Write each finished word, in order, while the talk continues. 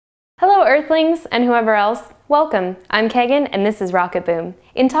Hello Earthlings and whoever else, welcome. I'm Keghan and this is Rocketboom.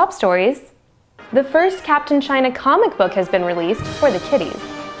 In top stories, the first Captain China comic book has been released for the kiddies.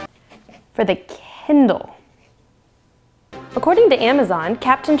 For the Kindle. According to Amazon,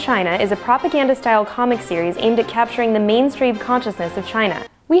 Captain China is a propaganda-style comic series aimed at capturing the mainstream consciousness of China.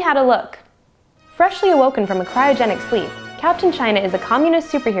 We had a look. Freshly awoken from a cryogenic sleep, Captain China is a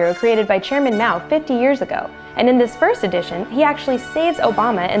communist superhero created by Chairman Mao 50 years ago, and in this first edition, he actually saves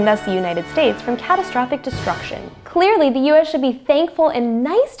Obama and thus the United States from catastrophic destruction. Clearly, the US should be thankful and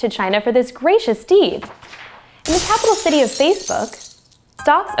nice to China for this gracious deed. In the capital city of Facebook,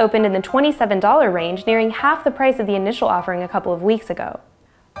 stocks opened in the $27 range, nearing half the price of the initial offering a couple of weeks ago.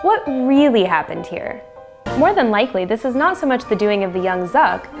 What really happened here? More than likely, this is not so much the doing of the young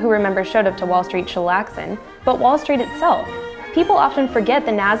Zuck, who remember showed up to Wall Street chillaxin, but Wall Street itself. People often forget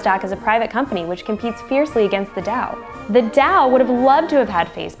the NASDAQ is a private company which competes fiercely against the Dow. The Dow would have loved to have had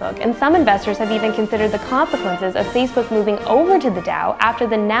Facebook, and some investors have even considered the consequences of Facebook moving over to the Dow after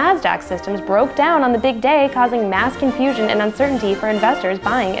the NASDAQ systems broke down on the big day, causing mass confusion and uncertainty for investors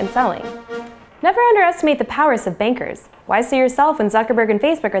buying and selling. Never underestimate the prowess of bankers. Why sue yourself when Zuckerberg and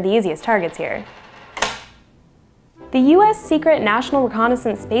Facebook are the easiest targets here? The US secret National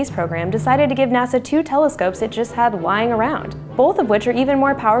Reconnaissance space program decided to give NASA 2 telescopes it just had lying around, both of which are even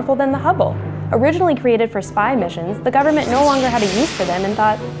more powerful than the Hubble. Originally created for spy missions, the government no longer had a use for them and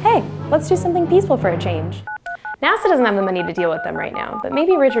thought, hey, let's do something peaceful for a change. NASA doesn't have the money to deal with them right now, but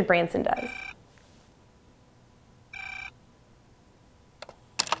maybe Richard Branson does.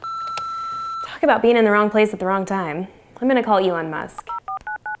 Talk about being in the wrong place at the wrong time. I'm gonna call Elon Musk.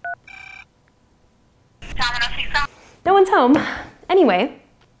 No one's home. Anyway,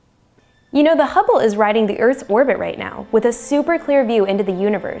 you know the Hubble is riding the Earth's orbit right now, with a super clear view into the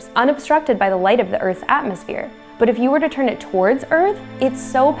universe, unobstructed by the light of the Earth's atmosphere. But if you were to turn it towards Earth, it's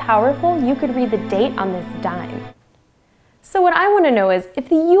so powerful you could read the date on this dime. So what I want to know is, if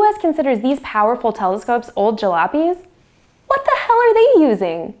the US considers these powerful telescopes old jalopies, what the hell are they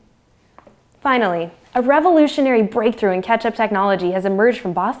using? Finally, a revolutionary breakthrough in Ketchup technology has emerged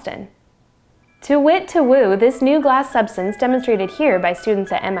from Boston. To wit to woo, this new glass substance demonstrated here by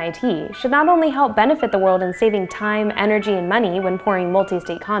students at MIT should not only help benefit the world in saving time, energy, and money when pouring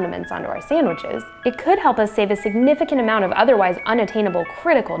multi-state condiments onto our sandwiches, it could help us save a significant amount of otherwise unattainable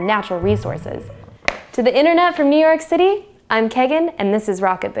critical natural resources. To the internet from New York City, I'm Keghan and this is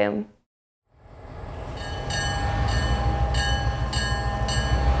Rocketboom.